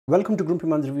Welcome to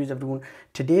GrumpyMan's Reviews, everyone.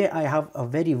 Today I have a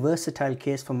very versatile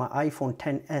case for my iPhone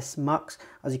XS Max.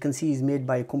 As you can see, it's made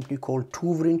by a company called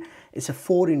TOOVREN. It's a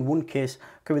 4-in-1 case.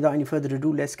 Okay, without any further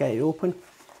ado, let's get it open.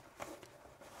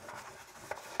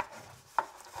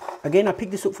 Again, I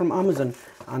picked this up from Amazon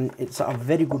and it's at a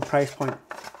very good price point.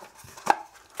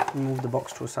 Move the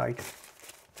box to a side.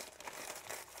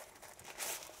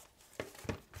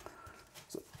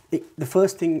 So the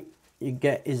first thing you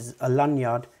get is a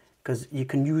lanyard, because you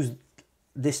can use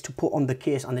this to put on the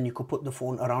case and then you could put the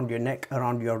phone around your neck,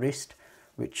 around your wrist,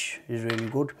 which is really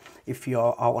good if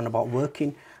you're out and about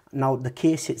working. Now the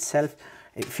case itself,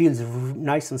 it feels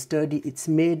nice and sturdy. It's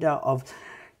made out of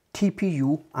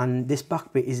TPU and this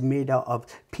back bit is made out of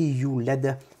PU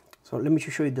leather. So let me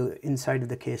just show you the inside of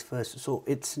the case first. So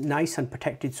it's nice and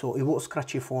protected, so it won't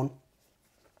scratch your phone.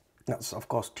 That's of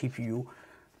course TPU.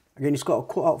 Again, it's got a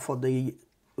cutout for the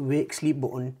wake sleep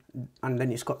button, and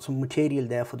then it's got some material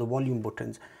there for the volume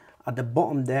buttons. At the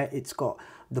bottom there, it's got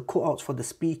the cutouts for the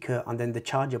speaker and then the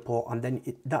charger port, and then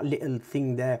that little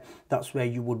thing there, that's where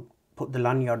you would put the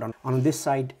lanyard on. And on this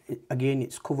side, again,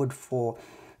 it's covered for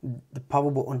the power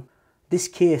button. This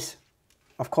case,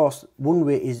 of course, one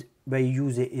way is where you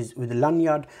use it is with the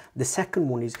lanyard. The second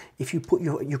one is if you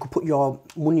could put your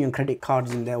money and credit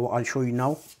cards in there, what I'll show you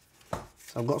now.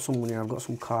 So I've got some money, I've got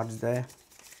some cards there.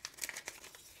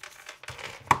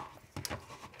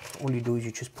 All you do is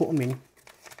you just put them in.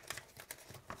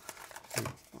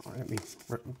 Let me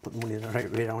put the money the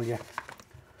right way around, yeah.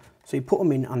 So you put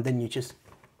them in and then you just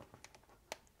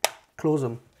close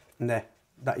them, and there,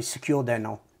 that is secure there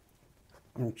now.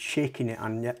 I'm shaking it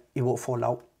and yeah, it won't fall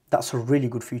out. That's a really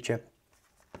good feature.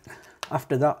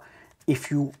 After that,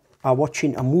 if you are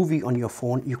watching a movie on your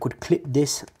phone, you could clip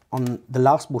this on the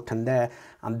last button there,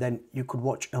 and then you could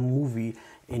watch a movie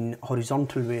in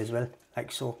horizontal way as well,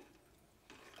 like so.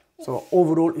 So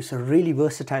overall, it's a really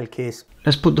versatile case.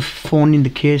 Let's put the phone in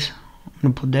the case. I'm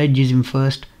going to put the edges in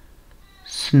first.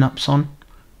 Snaps on.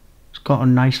 It's got a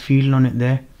nice feel on it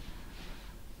there.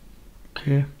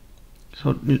 Okay.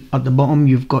 So at the bottom,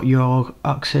 you've got your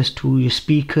access to your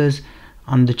speakers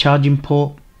and the charging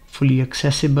port, fully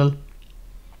accessible.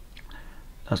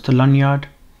 That's the lanyard.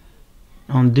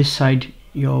 On this side,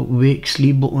 your wake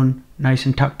sleep button, nice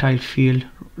and tactile feel,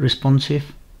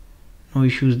 responsive. No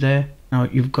issues there. Now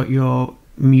you've got your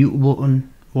mute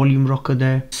button, volume rocker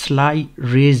there, slight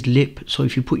raised lip, so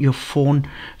if you put your phone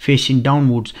facing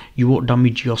downwards you won't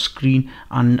damage your screen,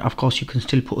 and of course you can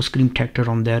still put a screen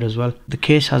protector on there as well. The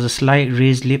case has a slight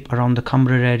raised lip around the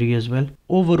camera area as well.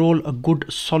 Overall, a good,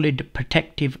 solid,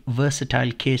 protective,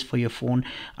 versatile case for your phone.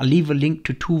 I'll leave a link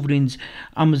to TOOVREN's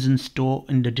Amazon store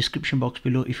in the description box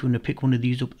below if you want to pick one of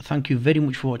these up. Thank you very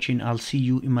much for watching. I'll see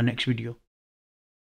you in my next video.